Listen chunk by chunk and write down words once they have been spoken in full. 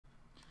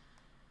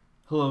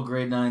Hello,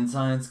 grade 9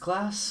 science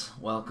class.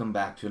 Welcome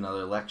back to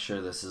another lecture.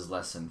 This is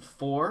lesson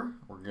 4.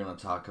 We're going to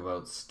talk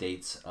about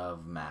states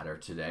of matter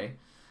today.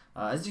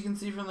 As you can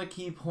see from the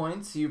key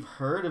points, you've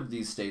heard of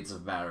these states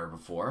of matter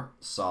before: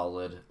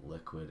 solid,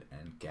 liquid,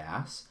 and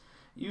gas.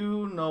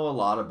 You know a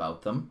lot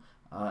about them,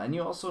 and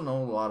you also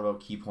know a lot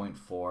about key point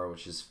 4,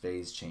 which is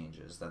phase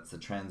changes. That's the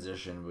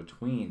transition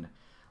between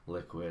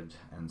liquid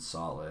and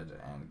solid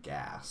and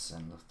gas,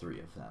 and the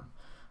three of them.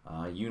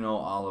 You know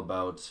all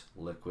about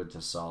liquid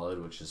to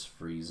solid, which is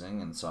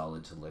freezing, and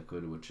solid to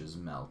liquid, which is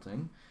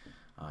melting.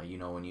 You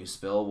know when you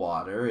spill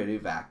water, it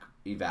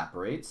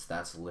evaporates.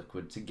 That's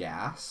liquid to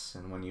gas.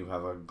 And when you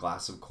have a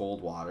glass of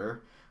cold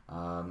water,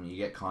 you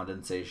get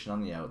condensation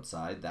on the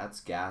outside. That's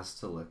gas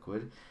to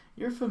liquid.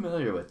 You're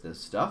familiar with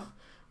this stuff.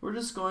 We're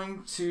just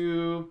going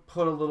to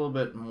put a little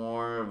bit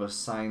more of a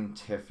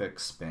scientific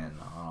spin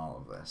on all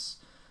of this.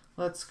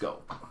 Let's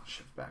go.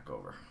 Shift back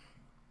over.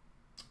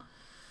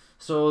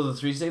 So the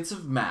three states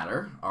of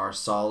matter are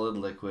solid,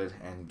 liquid,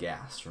 and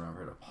gas.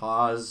 Remember to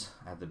pause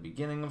at the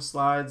beginning of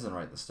slides and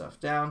write the stuff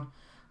down.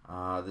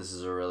 This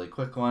is a really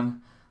quick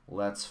one.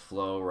 Let's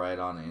flow right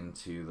on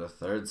into the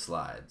third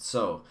slide.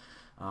 So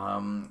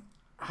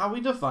how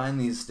we define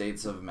these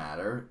states of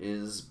matter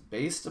is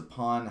based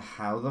upon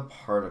how the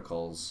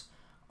particles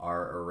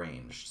are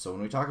arranged. So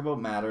when we talk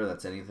about matter,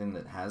 that's anything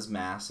that has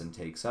mass and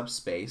takes up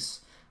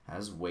space,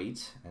 has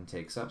weight and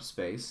takes up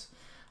space.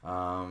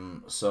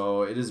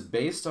 So it is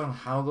based on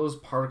how those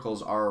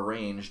particles are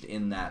arranged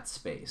in that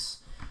space.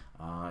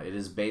 It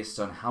is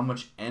based on how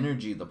much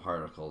energy the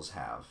particles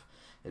have.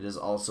 It is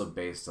also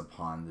based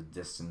upon the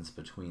distance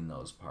between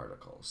those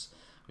particles.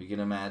 We can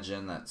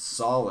imagine that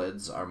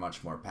solids are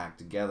much more packed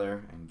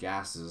together and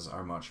gases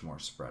are much more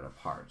spread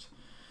apart.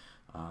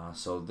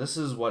 So this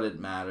is what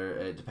it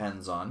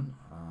depends on,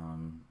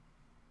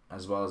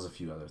 as well as a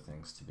few other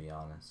things, to be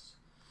honest.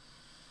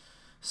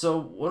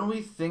 So when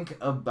we think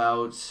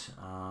about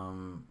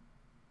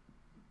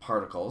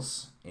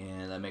particles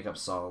that make up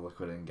solid,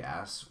 liquid, and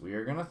gas, we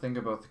are going to think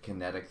about the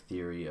kinetic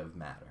theory of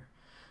matter.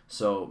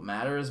 So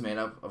matter is made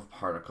up of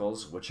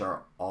particles which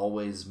are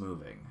always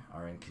moving,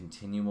 are in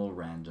continual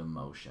random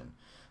motion.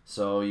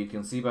 So you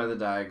can see by the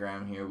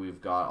diagram here,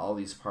 we've got all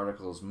these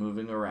particles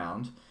moving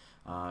around.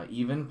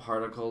 Even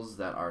particles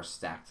that are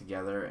stacked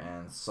together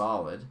and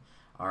solid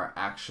are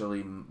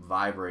actually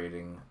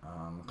vibrating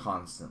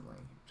constantly,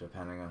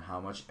 depending on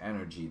how much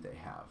energy they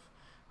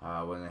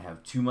have. When they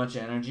have too much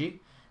energy,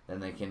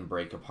 then they can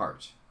break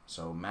apart.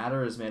 So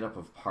matter is made up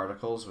of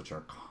particles which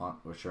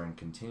are in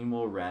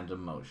continual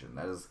random motion.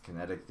 That is the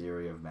kinetic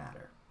theory of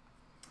matter.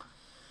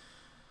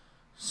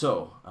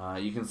 So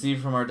you can see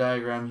from our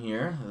diagram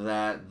here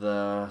that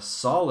the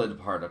solid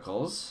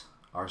particles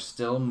are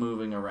still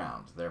moving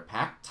around. They're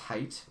packed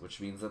tight,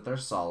 which means that they're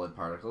solid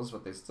particles,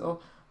 but they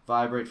still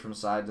vibrate from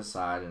side to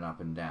side and up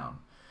and down.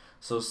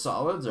 So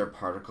solids are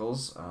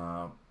particles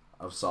of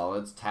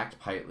solids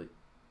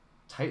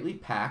tightly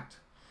packed,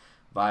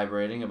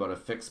 vibrating about a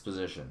fixed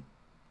position.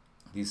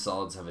 These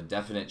solids have a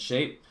definite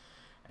shape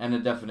and a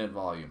definite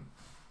volume.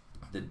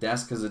 The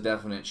desk has a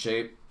definite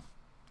shape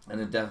and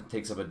it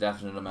takes up a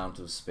definite amount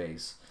of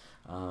space.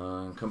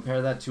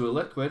 Compare that to a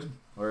liquid,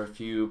 where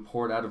if you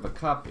pour it out of a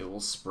cup, it will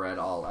spread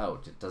all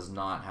out. It does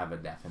not have a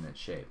definite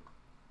shape.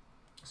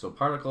 So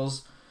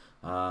particles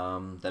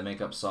that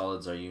make up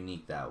solids are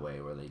unique that way,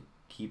 where they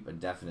keep a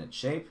definite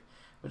shape,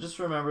 but just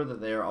remember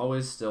that they are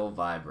always still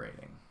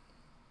vibrating.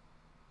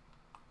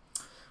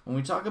 When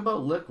we talk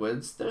about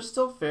liquids, they're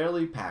still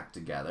fairly packed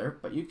together,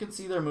 but you can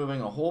see they're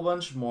moving a whole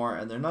bunch more,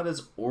 and they're not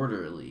as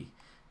orderly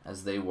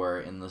as they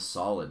were in the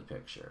solid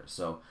picture.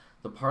 So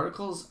the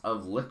particles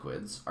of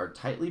liquids are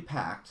tightly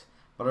packed,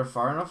 but are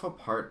far enough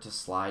apart to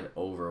slide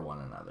over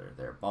one another.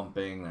 They're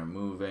bumping, they're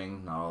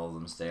moving, not all of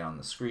them stay on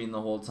the screen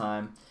the whole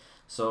time.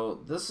 So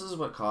this is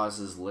what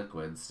causes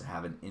liquids to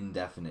have an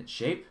indefinite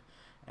shape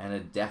and a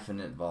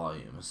definite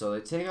volume. So they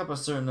take up a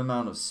certain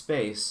amount of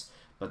space,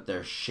 but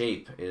their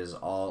shape is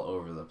all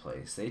over the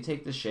place. They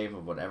take the shape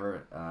of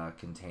whatever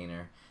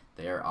container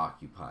they are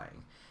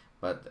occupying.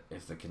 But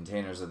if the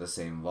containers are the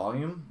same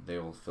volume, they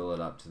will fill it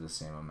up to the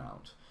same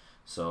amount.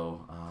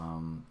 So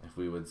if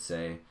we would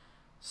say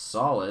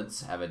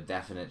solids have a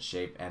definite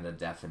shape and a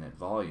definite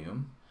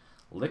volume,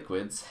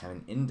 liquids have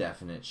an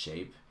indefinite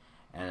shape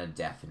and a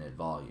definite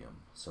volume.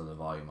 So the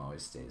volume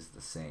always stays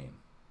the same.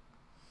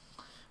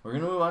 We're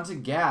going to move on to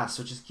gas,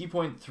 which is key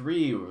point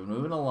 3. We're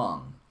moving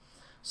along.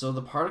 So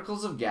the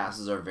particles of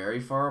gases are very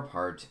far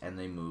apart and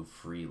they move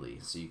freely.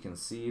 So you can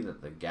see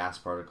that the gas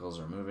particles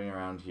are moving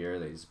around here.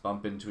 They just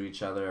bump into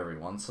each other every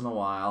once in a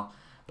while.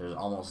 There's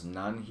almost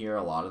none here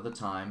a lot of the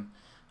time.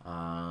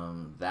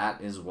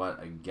 That is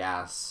what a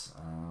gas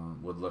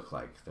would look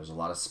like. There's a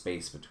lot of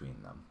space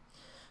between them.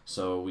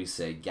 So we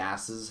say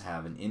gases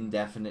have an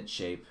indefinite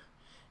shape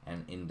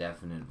and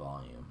indefinite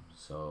volume.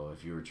 So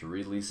if you were to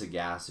release a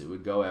gas, it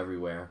would go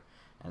everywhere,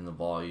 and the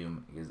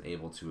volume is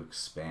able to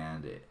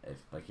expand.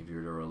 If you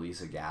were to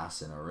release a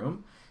gas in a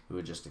room, it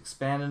would just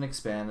expand and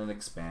expand and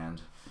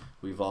expand.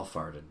 We've all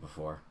farted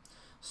before.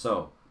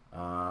 So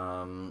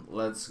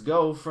Let's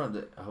go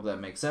from. I hope that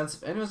makes sense.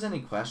 If anyone has any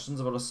questions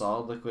about a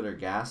solid, liquid, or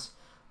gas,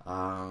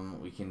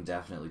 we can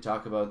definitely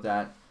talk about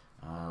that.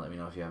 Let me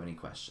know if you have any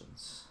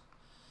questions.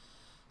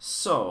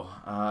 So,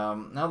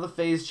 now the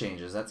phase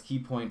changes. That's key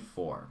point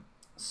 4.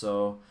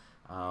 So,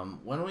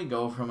 when we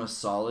go from a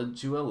solid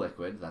to a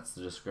liquid, that's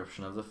the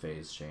description of the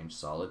phase change,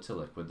 solid to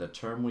liquid, the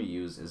term we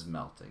use is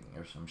melting.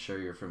 I'm sure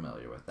you're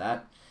familiar with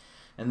that.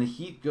 And the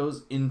heat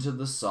goes into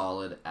the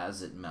solid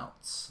as it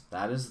melts.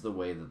 That is the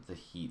way that the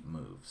heat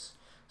moves.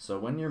 So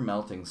when you're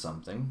melting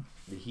something,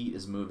 the heat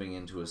is moving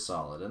into a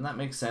solid. And that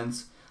makes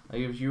sense.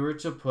 Like if you were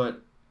to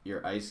put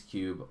your ice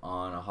cube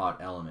on a hot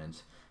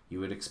element, you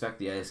would expect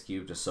the ice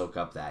cube to soak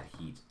up that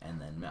heat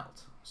and then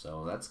melt.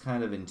 So that's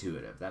kind of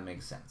intuitive. That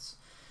makes sense.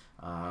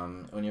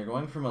 When you're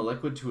going from a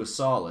liquid to a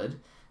solid,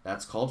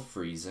 that's called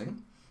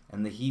freezing.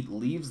 And the heat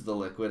leaves the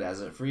liquid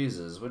as it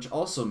freezes, which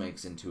also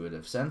makes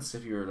intuitive sense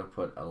if you were to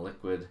put a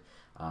liquid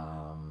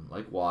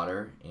like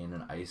water in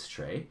an ice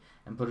tray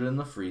and put it in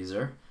the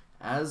freezer.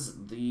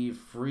 As the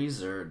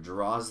freezer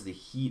draws the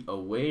heat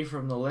away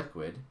from the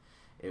liquid,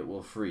 it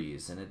will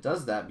freeze. And it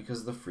does that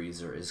because the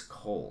freezer is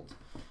cold.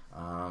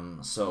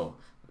 So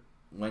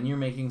when you're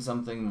making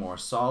something more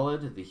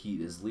solid, the heat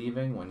is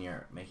leaving. When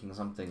you're making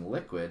something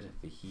liquid,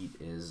 the heat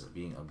is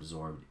being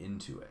absorbed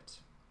into it.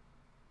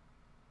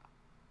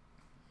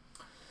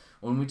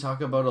 When we talk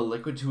about a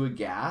liquid to a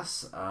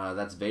gas,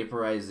 that's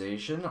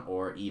vaporization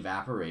or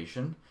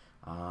evaporation.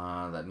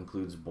 That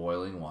includes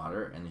boiling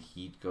water, and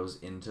heat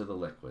goes into the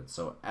liquid.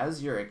 So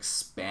as you're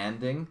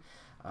expanding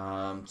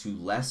to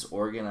less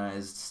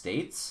organized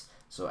states,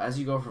 so as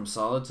you go from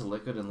solid to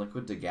liquid and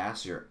liquid to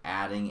gas, you're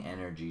adding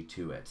energy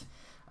to it.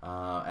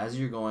 As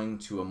you're going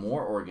to a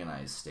more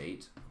organized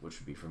state, which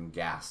would be from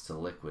gas to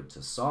liquid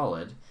to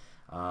solid,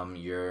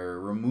 you're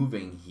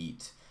removing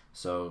heat.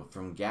 So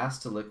from gas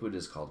to liquid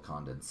is called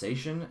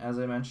condensation, as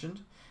I mentioned,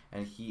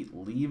 and heat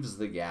leaves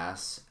the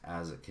gas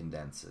as it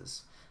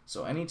condenses.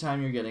 So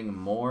anytime you're getting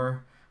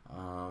more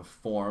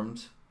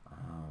formed,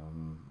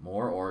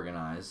 more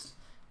organized,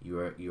 you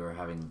are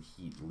having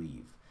heat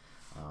leave.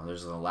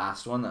 There's the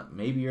last one that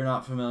maybe you're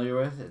not familiar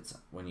with. It's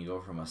when you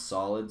go from a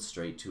solid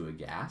straight to a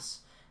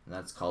gas, and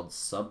that's called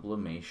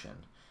sublimation.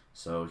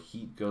 So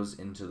heat goes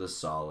into the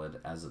solid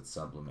as it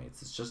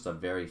sublimates. It's just a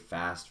very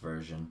fast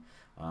version,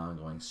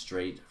 going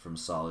straight from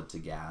solid to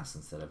gas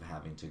instead of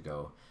having to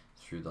go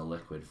through the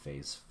liquid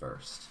phase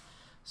first.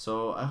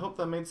 So I hope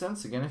that made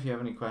sense. Again, if you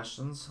have any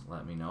questions,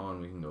 let me know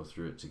and we can go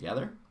through it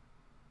together.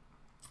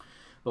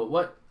 But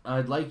what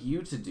I'd like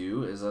you to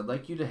do is I'd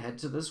like you to head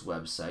to this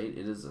website.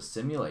 It is a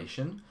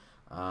simulation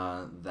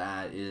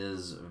that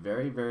is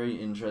very, very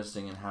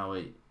interesting in how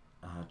it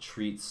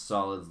treats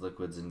solids,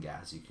 liquids, and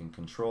gas. You can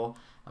control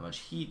how much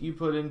heat you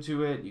put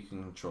into it. You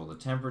can control the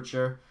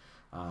temperature.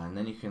 And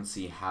then you can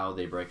see how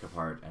they break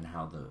apart and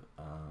how the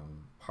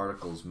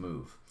particles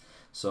move.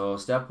 So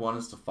step 1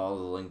 is to follow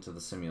the link to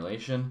the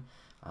simulation.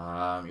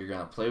 You're going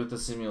to play with the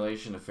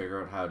simulation to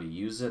figure out how to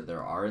use it.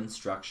 There are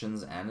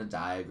instructions and a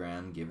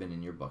diagram given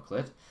in your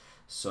booklet.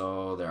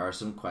 So there are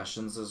some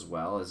questions as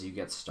well as you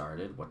get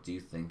started. What do you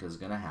think is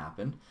going to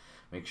happen?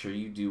 Make sure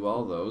you do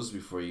all those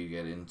before you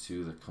get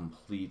into the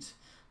complete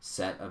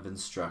set of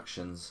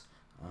instructions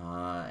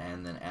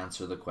and then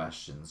answer the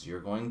questions.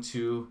 You're going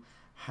to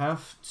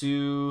have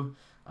to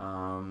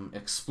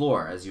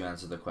explore as you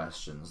answer the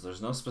questions.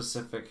 There's no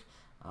specific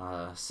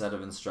set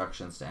of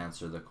instructions to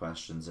answer the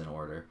questions in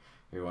order.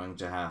 You're going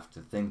to have to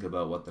think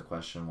about what the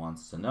question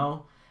wants to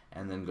know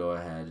and then go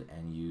ahead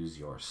and use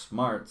your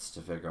smarts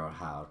to figure out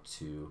how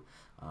to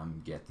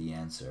get the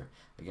answer.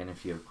 Again,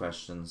 if you have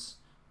questions,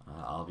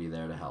 I'll be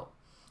there to help.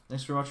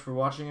 Thanks very much for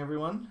watching,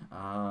 everyone,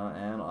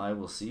 and I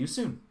will see you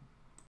soon.